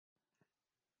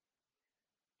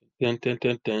Dun, dun,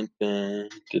 dun, dun, dun,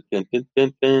 dun, dun, dun,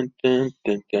 dun, dun, dun,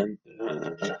 dun, dun,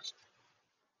 dun.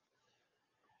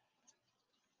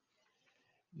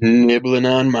 Nibbling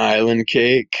on myelin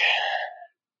cake,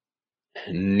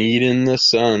 needing the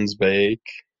sun's bake.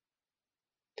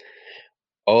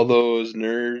 All those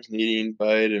nerves needing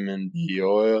vitamin D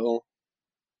oil.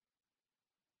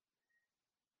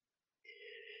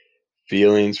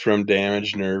 Feelings from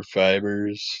damaged nerve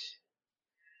fibers.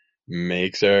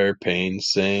 Makes our pain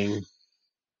sing.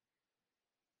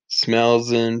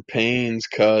 Smells and pains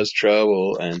cause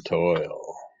trouble and toil.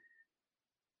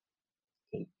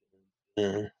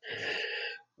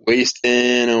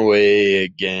 Wasting away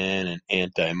again in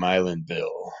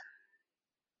anti-Mylinville.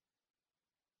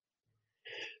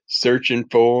 Searching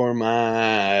for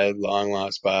my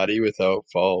long-lost body without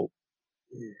fault.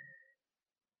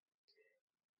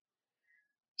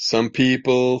 Some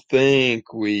people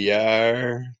think we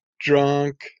are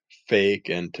drunk, fake,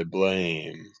 and to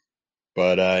blame.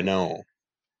 But I know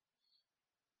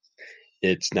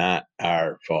it's not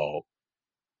our fault.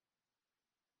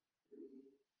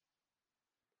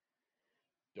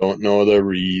 Don't know the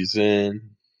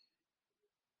reason.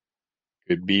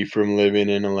 Could be from living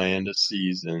in a land of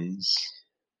seasons.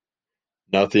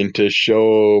 Nothing to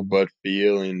show but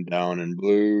feeling down and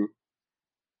blue.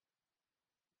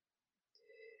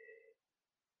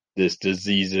 This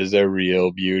disease is a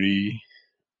real beauty,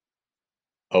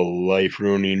 a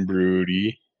life-ruining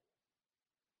broody.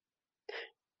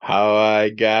 How I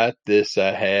got this,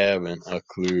 I haven't a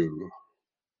clue.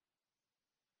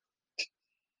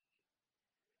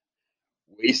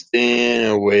 Wasting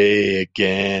away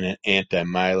again in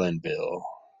anti-Mylinville.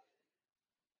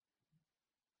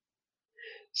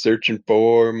 Searching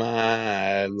for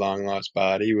my long-lost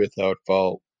body without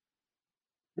fault.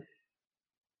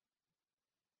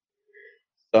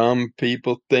 Some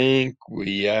people think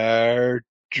we are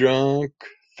drunk,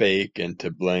 fake, and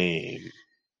to blame.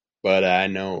 But I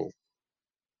know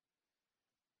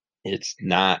it's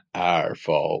not our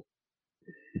fault.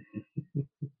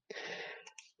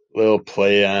 Little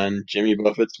play on Jimmy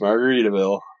Buffett's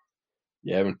Margaritaville.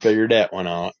 You haven't figured that one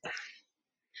out.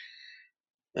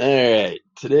 Alright,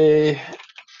 today,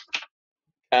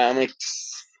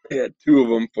 comics. I got two of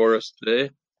them for us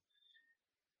today.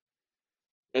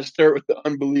 Let's start with the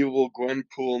unbelievable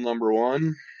Gwenpool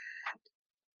 #1.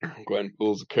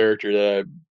 Gwenpool's a character that I've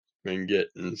been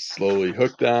getting slowly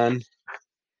hooked on.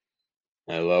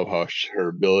 I love how her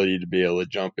ability to be able to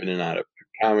jump in and out of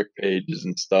comic pages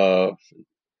and stuff.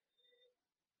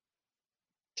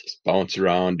 Just bounce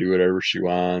around, do whatever she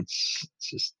wants. It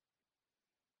just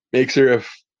makes her a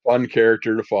fun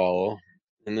character to follow.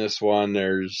 In this one,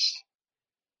 there's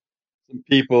some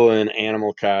people in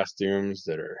animal costumes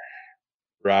that are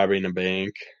robbing a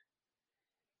bank.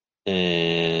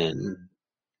 And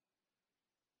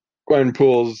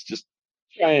Gwenpool's just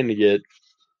trying to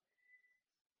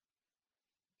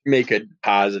make a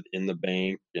deposit in the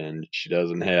bank, and she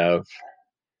doesn't have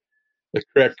the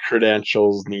correct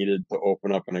credentials needed to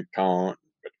open up an account,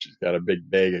 but she's got a big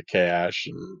bag of cash,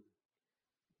 and the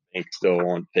bank still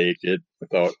won't take it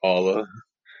without all the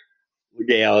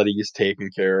legalities taken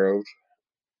care of.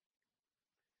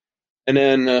 And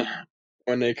then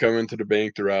when they come into the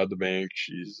bank to rob the bank,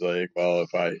 she's like, "Well,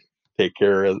 if I take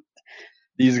care of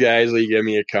these guys, will you give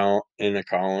me an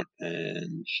account?"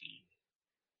 And she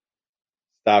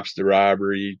stops the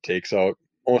robbery, takes out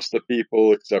most of the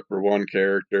people except for one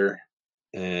character,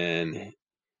 and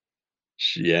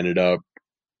she ended up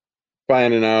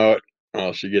finding out.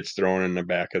 Well, she gets thrown in the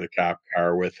back of the cop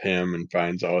car with him and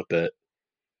finds out that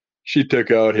she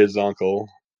took out his uncle,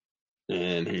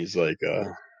 and he's like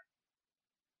a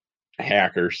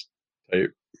hacker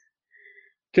type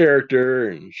character.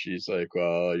 And she's like,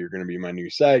 "Well, you're going to be my new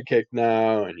sidekick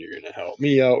now, and you're going to help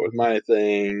me out with my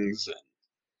things."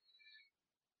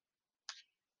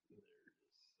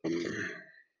 And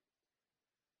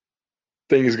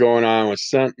things going on with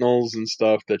Sentinels and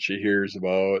stuff that she hears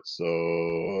about.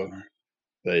 So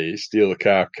they steal the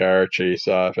cop car, chase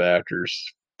off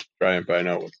actors, try and find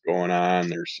out what's going on.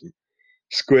 There's some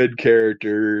squid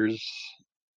characters,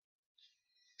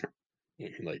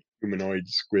 like humanoid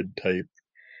squid type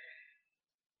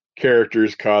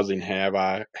characters causing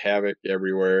havoc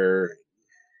everywhere.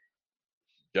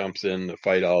 Jumps in to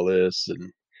fight all this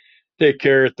and take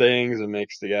care of things, and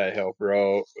makes the guy help her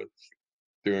out with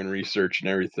doing research and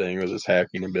everything with his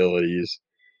hacking abilities.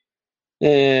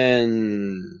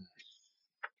 And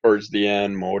towards the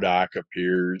end, MODOK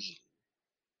appears,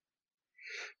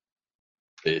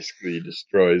 basically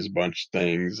destroys a bunch of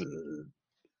things, and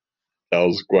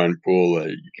tells Gwenpool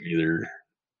that you can either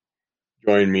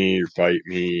join me or fight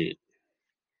me.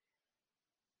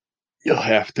 you'll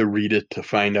have to read it to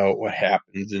find out what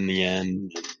happens in the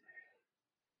end,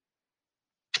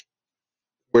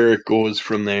 where it goes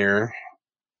from there.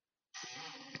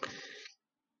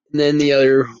 And then the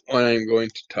other one I'm going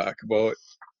to talk about,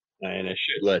 and I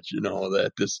should let you know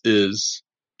that this is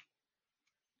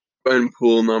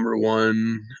Gwenpool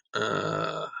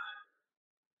 #1,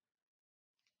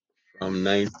 from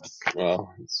this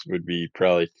would be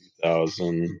probably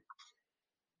 2000. Okay,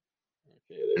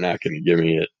 they're not going to give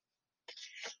me it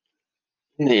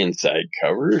in the inside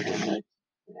cover,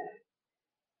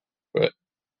 but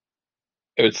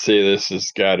I would say this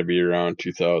has got to be around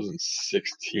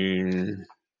 2016.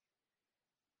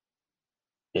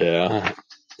 Yeah,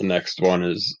 the next one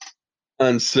is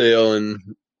on sale in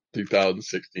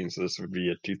 2016, so this would be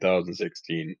a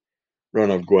 2016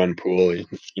 run of Gwenpool.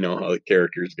 You know how the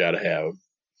characters got to have a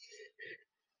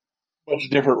bunch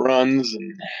of different runs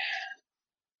and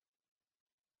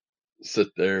sit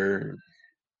there and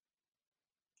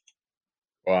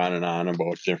go on and on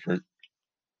about different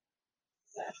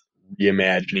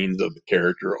reimaginings of the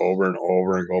character over and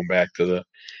over and going back to the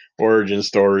origin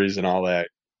stories and all that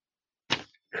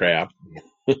crap.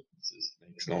 It just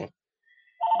makes no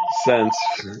sense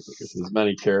with as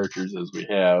many characters as we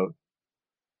have.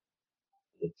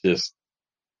 It just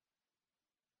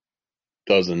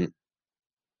doesn't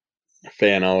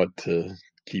fan out to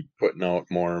keep putting out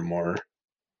more and more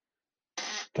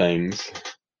things.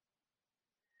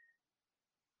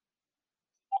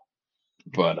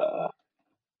 But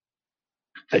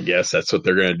I guess that's what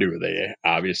they're going to do. They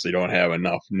obviously don't have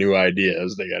enough new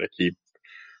ideas. They got to keep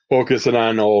focusing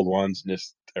on the old ones and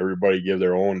just everybody give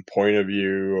their own point of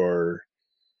view or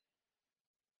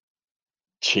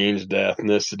change the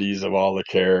ethnicities of all the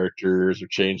characters or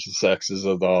change the sexes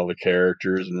of all the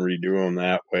characters and redo them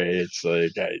that way. It's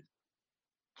like, I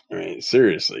mean,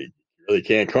 seriously, you really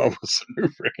can't come up with some new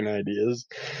freaking ideas.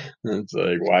 And it's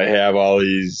like, why have all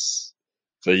these?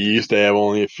 So you used to have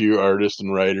only a few artists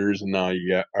and writers, and now you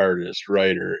got artist,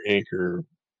 writer, inker,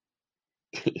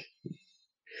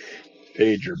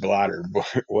 pager, blotter,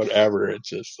 whatever. It's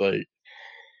just like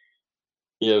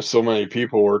you have so many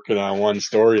people working on one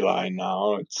storyline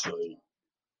now. It's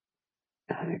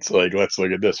like let's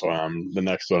look at this one. The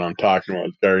next one I'm talking about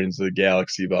is Guardians of the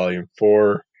Galaxy Volume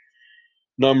 4,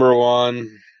 #1.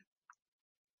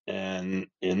 And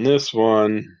in this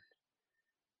one,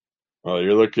 well,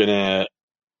 you're looking at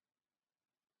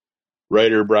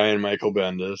writer Brian Michael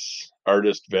Bendis,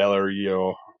 artist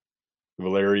Valerio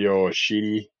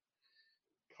Ashidi,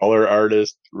 color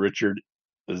artist Richard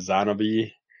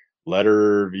Zanobi,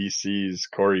 letterer VC's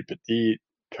Corey Petit,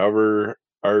 cover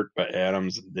art by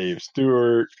Adams and Dave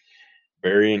Stewart,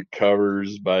 variant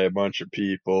covers by a bunch of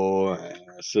people,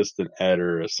 assistant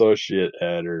editor, associate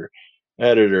editor,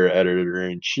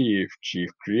 editor-in-chief, chief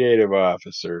creative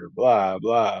officer, blah,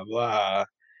 blah, blah.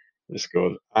 This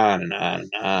goes on and on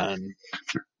and on.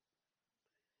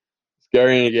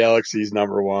 Guardian of the Galaxy's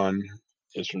 #1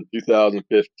 is from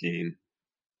 2015.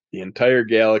 The entire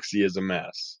galaxy is a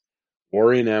mess.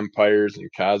 Warring empires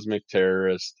and cosmic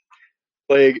terrorists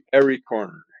plague every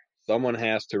corner. Someone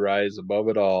has to rise above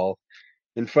it all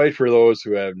and fight for those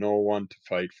who have no one to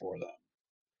fight for them.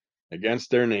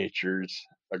 Against their natures,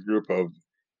 a group of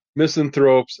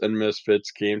misanthropes and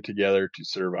misfits came together to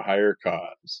serve a higher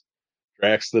cause.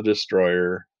 Drax the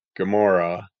Destroyer,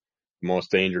 Gamora, the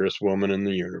most dangerous woman in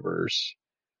the universe,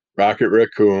 Rocket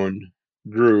Raccoon,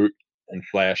 Groot, and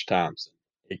Flash Thompson,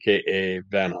 aka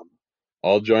Venom,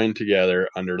 all joined together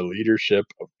under the leadership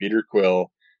of Peter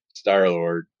Quill,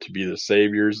 Star-Lord, to be the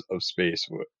saviors of the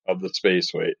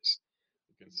spaceways,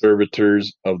 the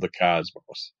conservators of the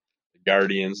cosmos, the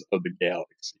guardians of the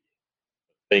galaxy.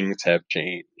 Things have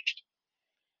changed.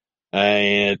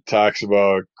 And it talks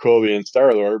about Quill being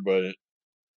Star-Lord, but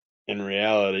in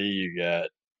reality, you got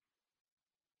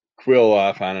Quill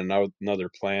off on another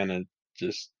planet,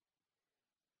 just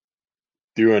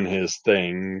doing his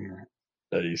thing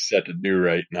that he's set to do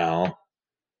right now.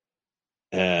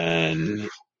 And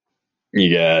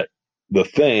you got the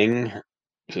Thing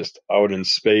just out in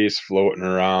space floating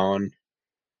around.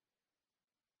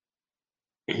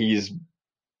 He's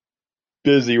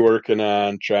busy working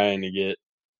on trying to get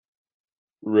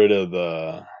rid of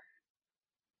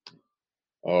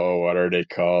what are they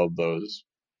called? Those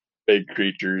big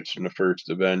creatures from the first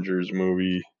Avengers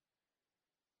movie.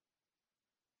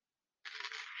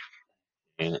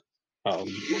 And um,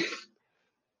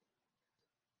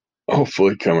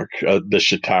 hopefully come the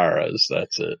Shitaras,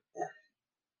 that's it.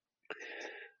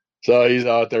 So he's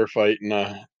out there fighting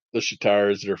the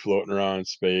Shitaras that are floating around in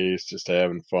space, just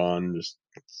having fun, just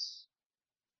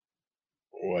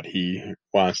what he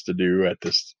wants to do at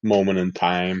this moment in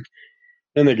time.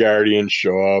 And the Guardians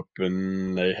show up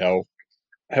and they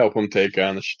help him take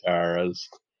on the Shitaras.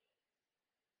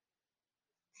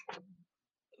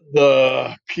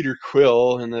 The Peter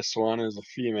Quill in this one is a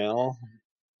female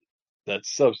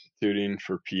that's substituting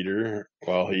for Peter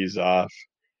while he's off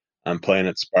on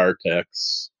planet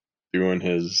Spartax doing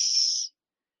his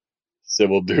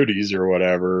civil duties or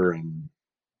whatever and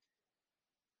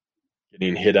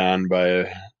getting hit on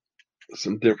by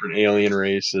some different alien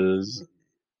races.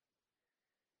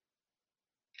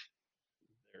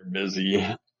 They're busy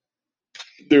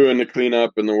doing the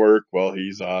cleanup and the work while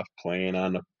he's off playing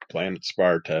on the planet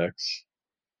Spartax.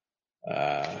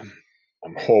 Uh,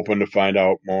 I'm hoping to find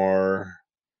out more.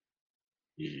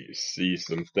 You see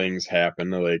some things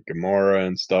happen to like Gamora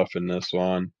and stuff in this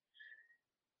one.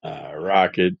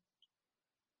 Rocket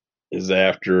is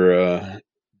after a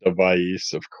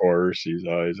device, of course. He's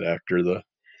always after the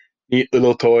neat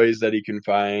little toys that he can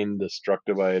find,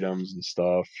 destructive items and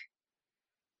stuff.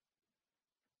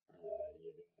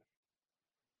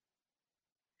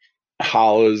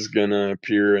 Hala's gonna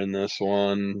appear in this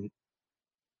one.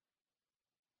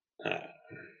 Uh,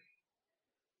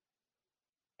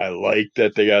 I like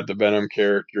that they got the Venom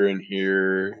character in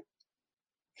here.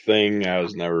 Thing I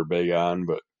was never big on,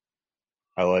 but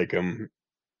I like him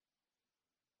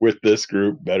with this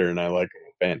group better than I like him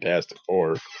with Fantastic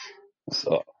Four.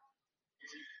 So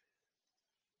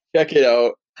check it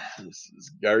out. This is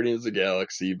Guardians of the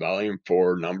Galaxy Volume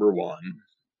 4, Number 1.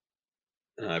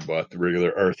 And I bought the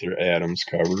regular Arthur Adams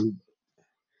cover.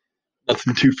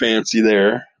 Nothing too fancy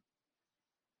there.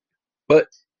 But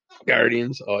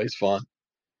Guardians, always fun.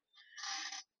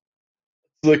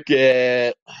 Look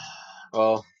at,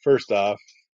 well, first off,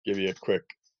 give you a quick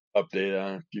update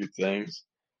on a few things.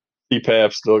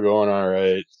 CPAP's still going all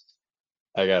right.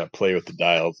 I got to play with the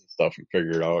dials and stuff and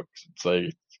figure it out. It's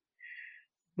like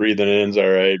breathing in's all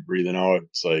right, breathing out,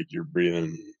 it's like you're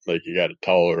breathing like you got a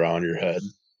towel around your head.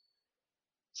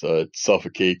 So it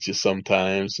suffocates you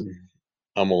sometimes. And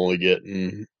I'm only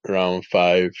getting around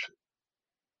 5-6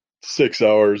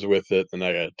 hours with it, and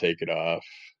I got to take it off.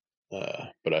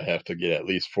 But I have to get at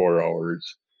least 4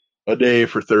 hours a day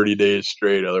for 30 days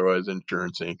straight. Otherwise,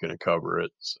 insurance ain't going to cover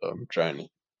it. So I'm trying to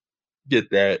get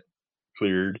that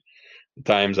cleared. The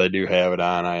times I do have it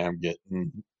on, I am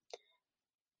getting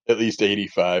at least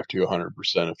 85 to 100%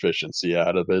 efficiency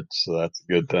out of it. So that's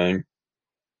a good thing.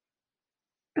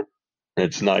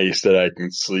 It's nice that I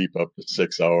can sleep up to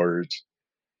 6 hours.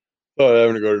 Not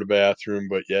having to go to the bathroom,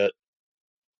 but yet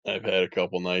I've had a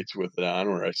couple nights with it on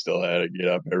where I still had to get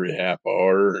up every half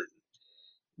hour.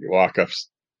 You walk up,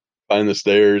 find the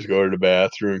stairs, go to the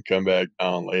bathroom, come back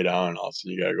down, lay down, and all of a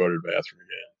sudden you got to go to the bathroom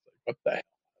again. Like, what the hell?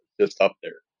 Just up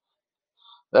there.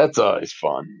 That's always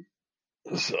fun.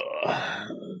 So,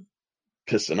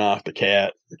 pissing off the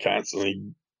cat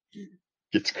constantly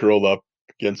gets curled up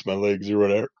against my legs or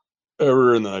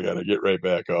whatever. And then I got to get right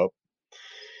back up.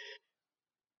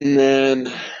 And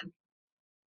then,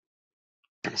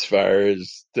 as far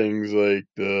as things like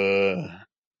the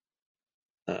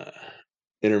uh,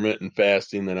 intermittent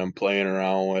fasting that I'm playing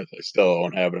around with, I still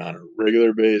don't have it on a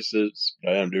regular basis,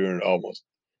 but I am doing it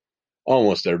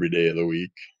almost every day of the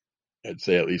week. I'd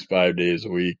say at least 5 days a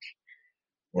week,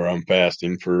 where I'm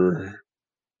fasting for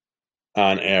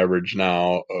on average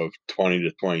now of 20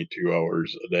 to 22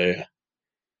 hours a day.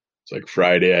 It's like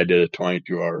Friday, I did a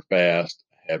 22-hour fast.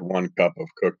 I had 1 cup of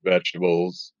cooked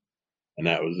vegetables, and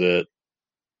that was it.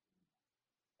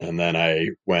 And then I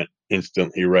went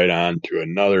instantly right on to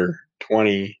another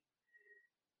 20. I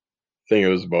think it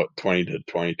was about 20 to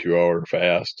 22-hour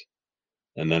fast.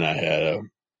 And then I had a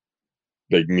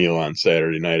big meal on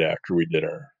Saturday night after we did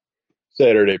our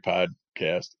Saturday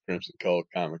podcast, Crimson Cult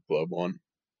Comic Club one.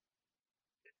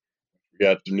 We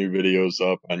got the new videos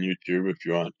up on YouTube if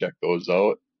you want to check those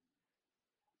out.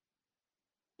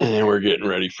 And we're getting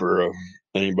ready for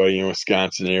anybody in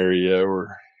Wisconsin area.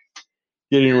 We're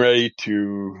getting ready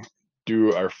to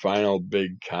do our final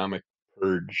big comic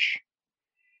purge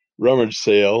rummage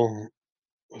sale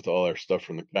with all our stuff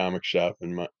from the comic shop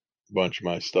and a bunch of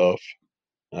my stuff.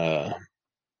 Uh,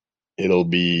 it'll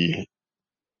be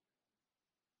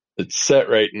it's set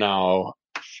right now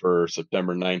for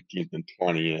September 19th and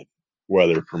 20th,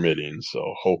 weather permitting.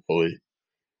 So hopefully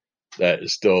that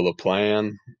is still the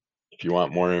plan. If you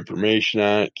want more information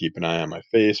on it, keep an eye on my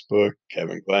Facebook,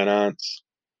 Kevin Glenantz,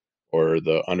 or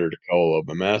the Under the Cowl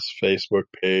of MS Facebook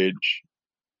page.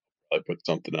 I put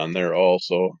something on there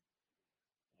also.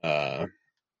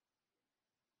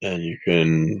 And you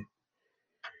can,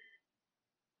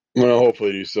 I'm going to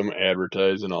hopefully do some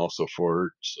advertising also for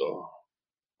it. So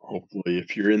hopefully,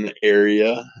 if you're in the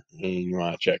area and you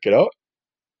want to check it out,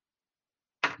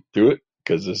 do it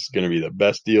because this is going to be the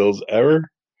best deals ever.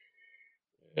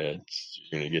 You're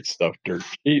going to get stuff dirt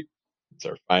cheap. It's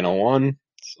our final one,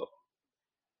 so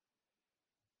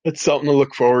it's something to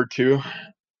look forward to.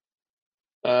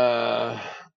 Uh,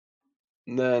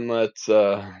 then let's.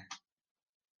 Oh,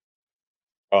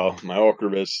 my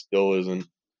Ocrevus still isn't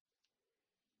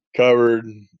covered,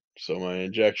 so my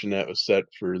injection that was set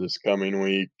for this coming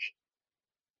week,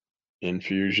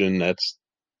 infusion, that's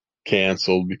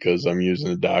canceled because I'm using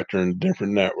a doctor in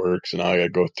different networks, and now I got to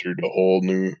go through the whole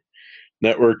new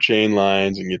network chain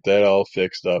lines and get that all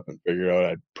fixed up and figure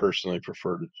out I'd personally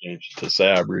prefer to change it to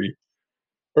Sabri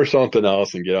or something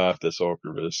else and get off this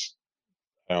Ocrevus.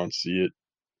 I don't see it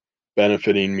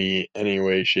benefiting me any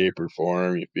way, shape, or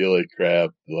form. You feel like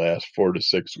crap the last 4 to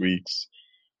 6 weeks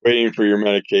waiting for your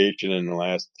medication, and the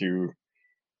last two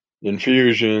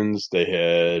infusions, they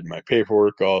had my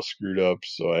paperwork all screwed up,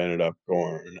 so I ended up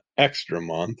going an extra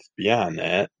month beyond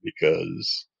that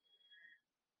because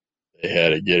they had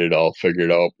to get it all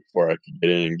figured out before I could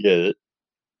get in and get it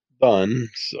done.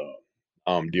 So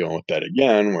now I'm dealing with that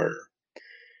again, where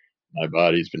my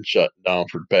body's been shut down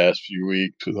for the past few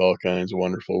weeks with all kinds of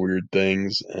wonderful, weird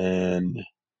things, and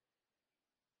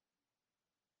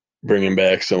bringing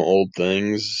back some old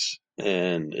things,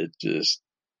 and it just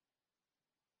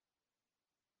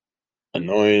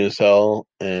annoying as hell,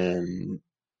 and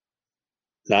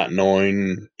not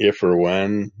knowing if or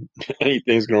when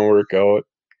anything's going to work out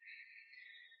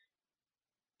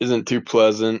isn't too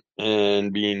pleasant,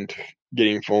 and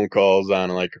getting phone calls on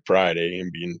like a Friday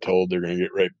and being told they're going to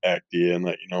get right back to you and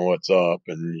let you know what's up,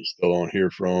 and you still don't hear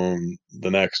from them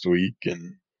the next week,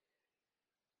 and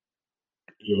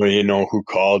you don't even know who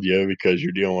called you because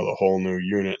you're dealing with a whole new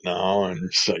unit now,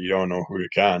 and so you don't know who to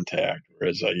contact.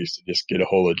 Whereas I used to just get a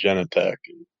hold of Genentech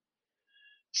and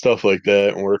stuff like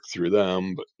that and work through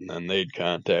them, but then they'd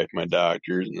contact my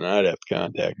doctors, and then I'd have to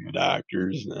contact my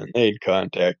doctors, and then they'd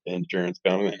contact the insurance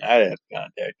company, and I'd have to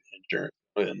contact the insurance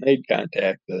company, and they'd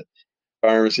contact the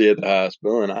pharmacy at the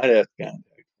hospital, and I'd have to contact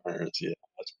the pharmacy at the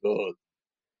hospital.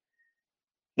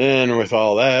 And with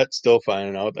all that, still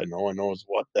finding out that no one knows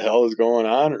what the hell is going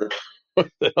on or what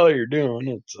the hell you're doing.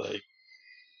 It's like,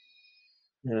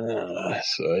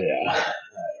 so yeah.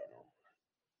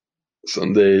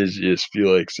 Some days you just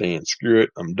feel like saying, screw it,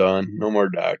 I'm done. No more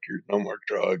doctors, no more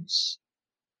drugs.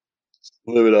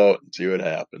 Live it out and see what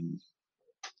happens.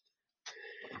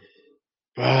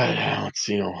 But I don't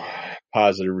see no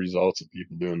positive results of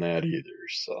people doing that either.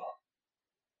 So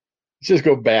let's just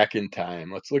go back in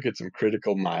time. Let's look at some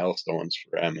critical milestones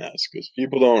for MS, because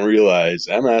people don't realize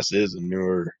MS is a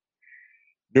newer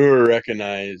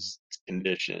recognized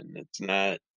condition. It's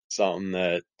not something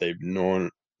that they've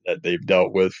known, that they've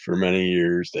dealt with for many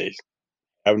years. They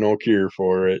have no cure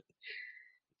for it.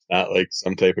 Not like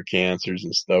some type of cancers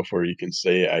and stuff where you can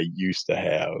say, I used to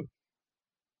have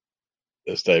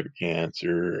this type of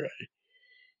cancer, I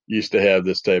used to have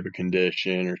this type of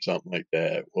condition or something like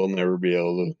that. We'll never be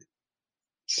able to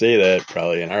say that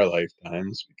probably in our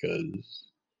lifetimes because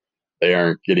they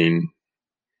aren't getting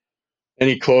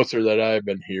any closer that I've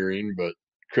been hearing. But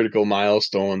critical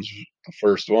milestones, the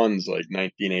first one's like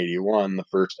 1981, the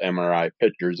first MRI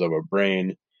pictures of a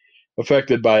brain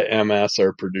affected by MS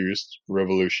are produced,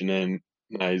 revolutionizing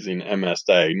MS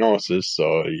diagnosis.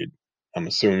 So I'm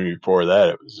assuming before that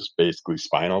it was just basically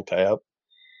spinal tap,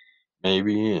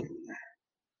 maybe, and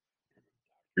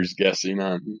you're guessing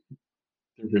on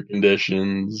different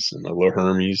conditions and the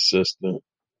Hermes system,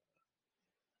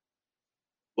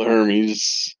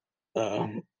 Hermes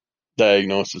um,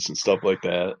 diagnosis and stuff like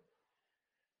that.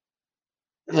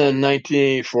 And then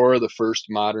 1984, the first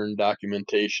modern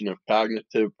documentation of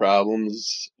cognitive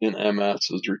problems in MS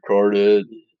was recorded.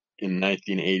 In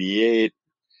 1988,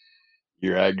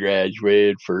 year I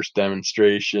graduated, first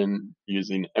demonstration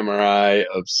using MRI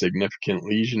of significant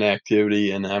lesion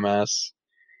activity in MS,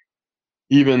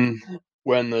 even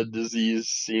when the disease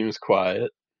seems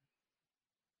quiet.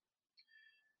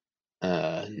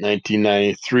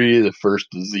 1993, the first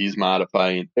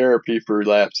disease-modifying therapy for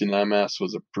relapsing MS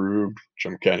was approved, which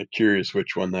I'm kind of curious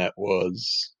which one that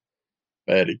was.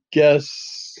 If I had to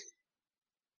guess,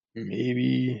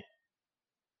 maybe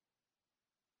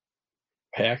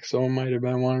Paxil might have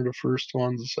been one of the first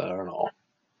ones. I don't know.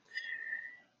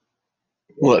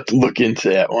 We'll have to look into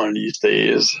that one of these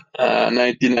days.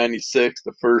 1996,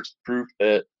 the first proof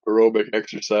that aerobic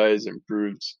exercise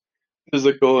improves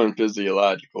physical and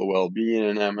physiological well-being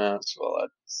in MS. Well,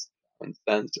 that's common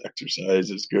sense. Exercise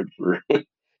is good for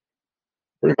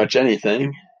pretty much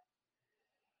anything.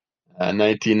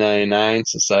 1999,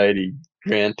 Society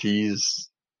grantees.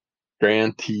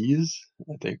 I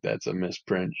think that's a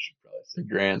misprint. Should probably say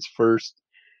grants first.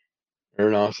 Or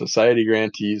no, society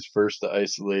grantees first to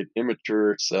isolate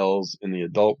immature cells in the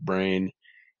adult brain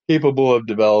capable of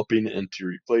developing into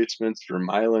replacements for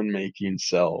myelin-making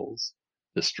cells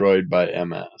destroyed by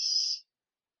MS.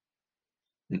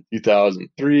 In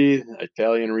 2003,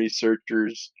 Italian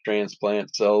researchers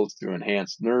transplant cells to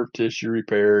enhance nerve tissue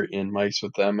repair in mice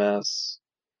with MS.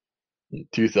 In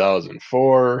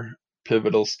 2004,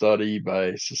 pivotal study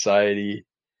by Society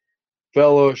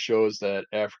Fellow shows that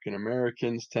African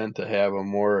Americans tend to have a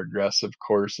more aggressive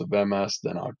course of MS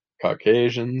than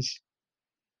Caucasians.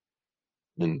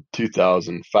 In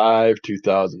 2005,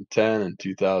 2010, and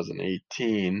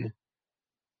 2018,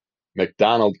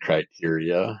 McDonald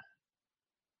criteria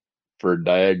for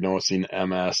diagnosing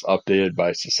MS updated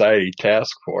by Society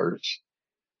Task Force,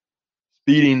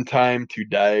 speeding time to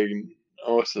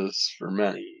diagnosis for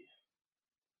many.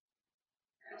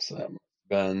 So that must have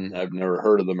been, I've never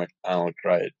heard of the McDonald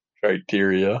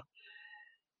criteria,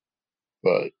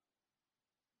 but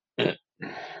it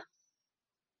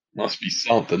must be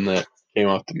something that came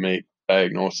up to make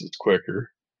diagnosis quicker.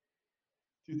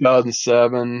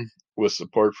 2007, with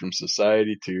support from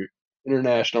Society to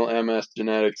International MS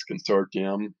Genetics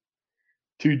Consortium,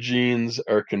 2 genes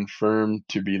are confirmed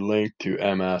to be linked to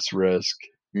MS risk,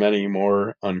 many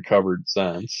more uncovered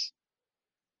since.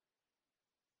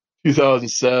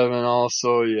 2007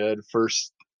 also, you had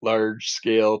first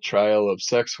large-scale trial of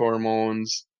sex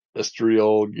hormones.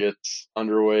 Estriol gets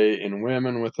underway in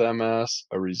women with MS,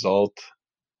 a result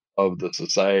of the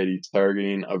society's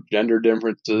targeting of gender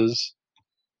differences.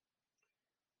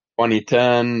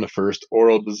 2010, the first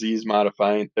oral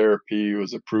disease-modifying therapy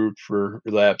was approved for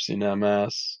relapsing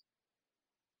MS.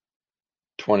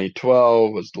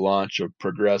 2012 was the launch of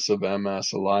Progressive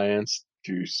MS Alliance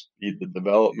to speed the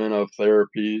development of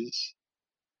therapies.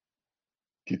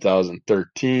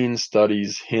 2013,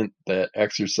 studies hint that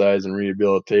exercise and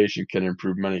rehabilitation can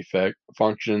improve many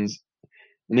functions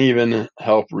and even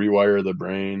help rewire the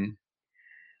brain.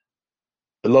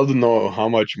 I'd love to know how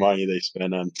much money they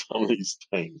spend on some of these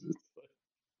things.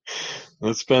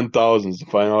 Let's spend thousands to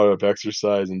find out if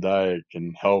exercise and diet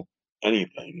can help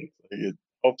anything. It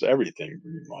helps everything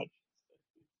pretty much.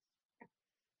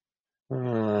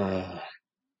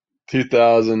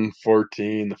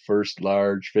 2014, the first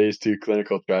large phase 2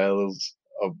 clinical trials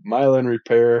of myelin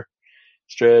repair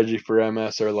strategy for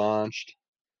MS are launched.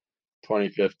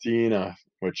 2015,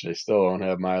 which they still don't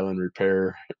have myelin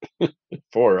repair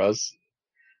for us.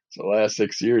 So the last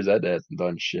 6 years, that hasn't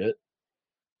done shit.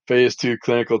 Phase 2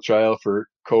 clinical trial for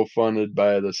co-funded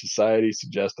by the society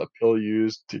suggests a pill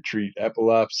used to treat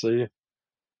epilepsy.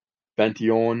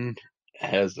 Bentione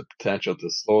has the potential to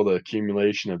slow the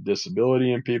accumulation of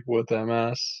disability in people with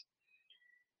MS.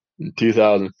 In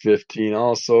 2015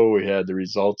 also, we had the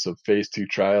results of phase 2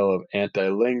 trial of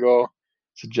anti-LINGO,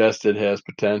 suggested has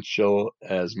potential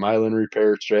as myelin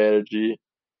repair strategy.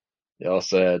 They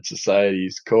also had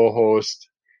Society's co-host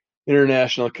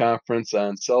International Conference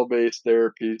on Cell-Based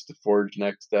Therapies to forge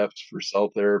next steps for cell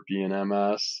therapy in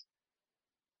MS.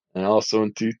 And also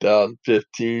in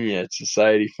 2015, you had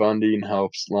Society funding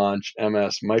helps launch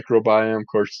MS Microbiome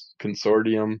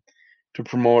Consortium to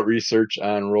promote research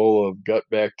on role of gut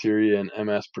bacteria in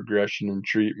MS progression and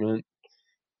treatment.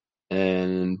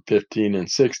 And in 15 and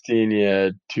 16, you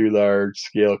had 2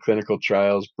 large-scale clinical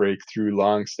trials break through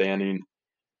long-standing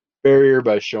barrier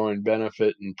by showing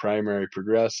benefit in primary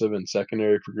progressive and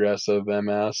secondary progressive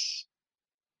MS.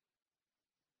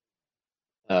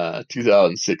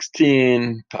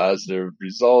 2016, positive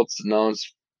results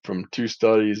announced from 2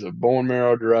 studies of bone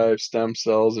marrow-derived stem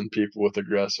cells in people with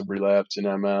aggressive relapsing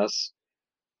MS.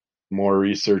 More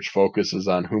research focuses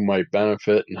on who might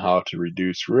benefit and how to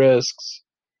reduce risks.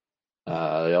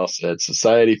 They also had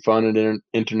society-funded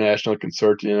international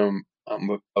consortium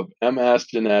of MS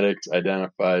genetics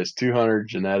identifies 200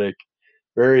 genetic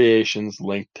variations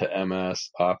linked to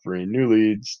MS, offering new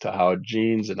leads to how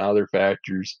genes and other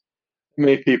factors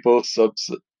make people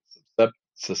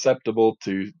susceptible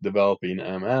to developing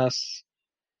MS.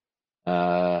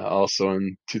 Also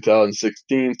in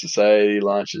 2016, Society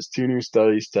launches 2 new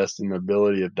studies testing the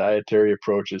ability of dietary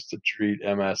approaches to treat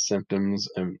MS symptoms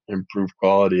and improve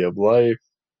quality of life.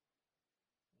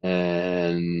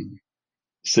 And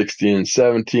 16 and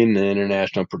 17, the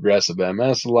International Progressive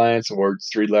MS Alliance awards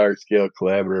 3 large-scale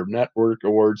collaborative network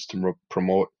awards to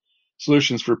promote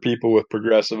solutions for people with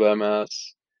progressive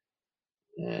MS.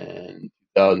 And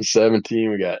 2017,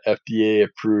 we got FDA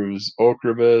approves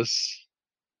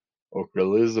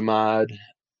ocrelizumab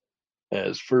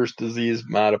as first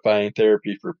disease-modifying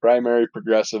therapy for primary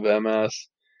progressive MS,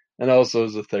 and also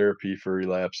as a therapy for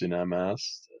relapsing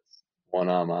MS. That's one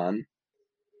I'm on.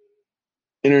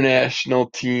 International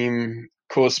team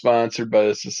co-sponsored by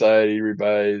the Society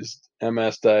revised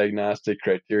MS diagnostic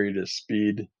criteria to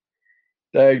speed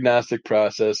diagnostic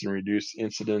process and reduce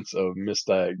incidence of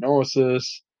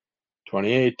misdiagnosis.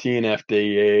 2018,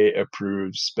 FDA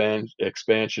approved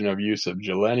expansion of use of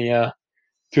Gilenya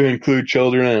to include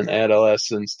children and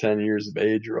adolescents 10 years of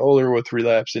age or older with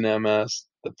relapsing MS,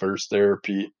 the first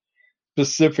therapy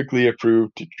specifically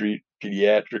approved to treat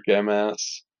pediatric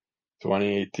MS.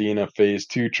 2018, a phase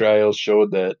 2 trial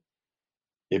showed that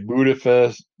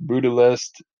ibudilast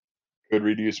could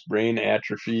reduce brain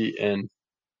atrophy and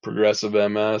progressive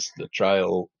MS. The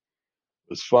trial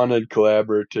was funded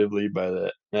collaboratively by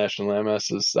the National MS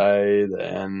Society,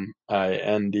 the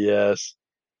NINDS,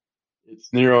 its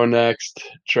NeuroNext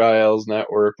Trials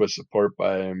Network with support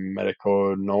by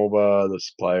Mediconova, the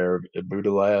supplier of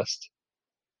ibudilast.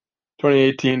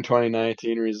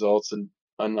 2018-2019 results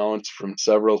announced from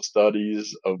several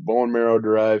studies of bone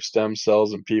marrow-derived stem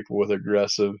cells in people with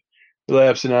aggressive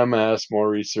relapsing MS. More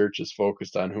research is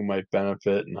focused on who might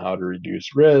benefit and how to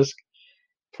reduce risk.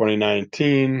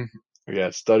 2019, we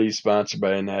got studies sponsored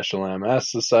by the National MS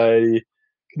Society,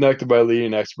 conducted by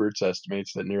leading experts,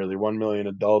 estimates that nearly 1 million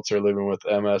adults are living with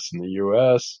MS in the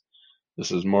U.S.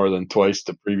 This is more than twice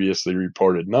the previously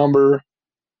reported number.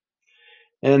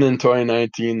 And in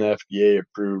 2019, the FDA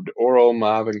approved oral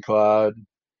Mavenclad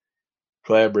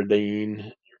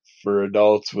cladribine for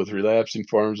adults with relapsing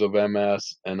forms of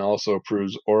MS and also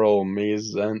approves oral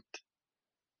Mayzent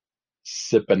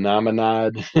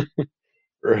sipaninib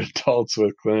for adults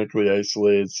with clinically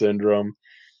isolated syndrome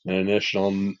and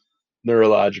initial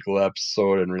neurological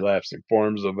episode and relapsing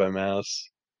forms of MS.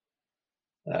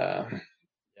 Yeah,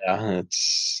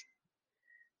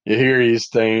 you hear these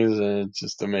things and it's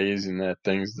just amazing that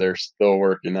things they're still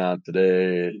working on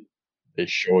today. They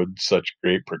showed such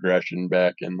great progression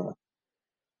back in the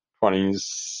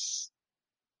 20s,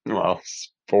 well,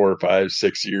 4 or 5,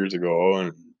 6 years ago,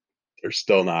 and they're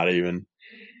still not even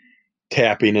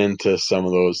tapping into some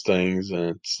of those things.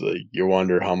 And it's like you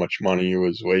wonder how much money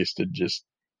was wasted just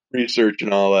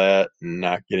researching all that and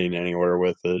not getting anywhere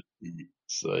with it. And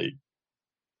it's like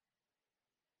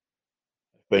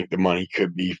I think the money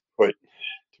could be put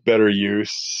to better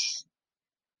use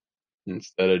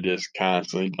instead of just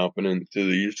constantly dumping into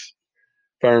these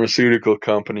pharmaceutical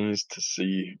companies to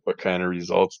see what kind of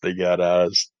results they got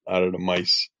out of the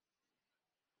mice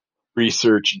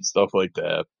research and stuff like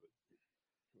that.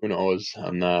 Who knows?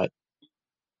 I'm not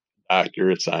a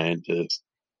doctor, a scientist.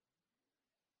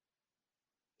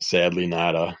 Sadly,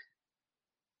 not a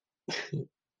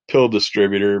pill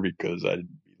distributor because I'd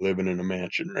be living in a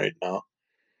mansion right now,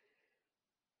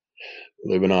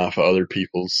 living off of other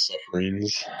people's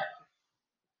sufferings.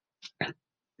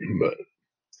 But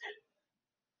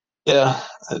yeah,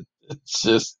 it's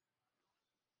just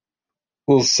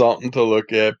a little something to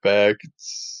look at back.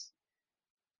 It's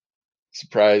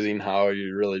surprising how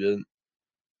you really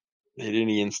they didn't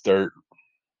even start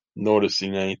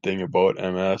noticing anything about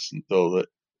MS until the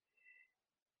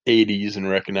 80s and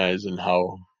recognizing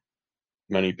how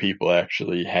many people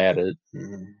actually had it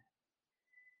and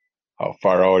how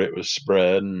far out it was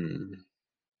spread.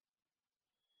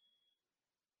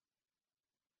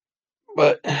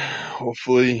 But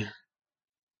hopefully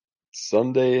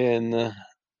someday in the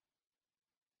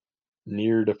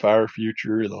near to far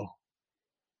future they'll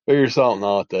figure something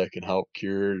out that can help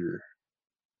cure it or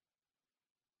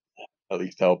at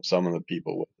least help some of the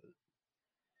people with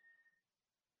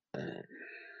it and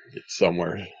get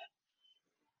somewhere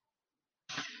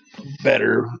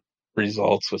better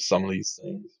results with some of these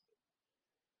things.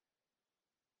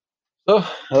 So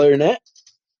other than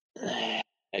that,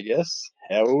 I guess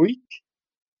have a week.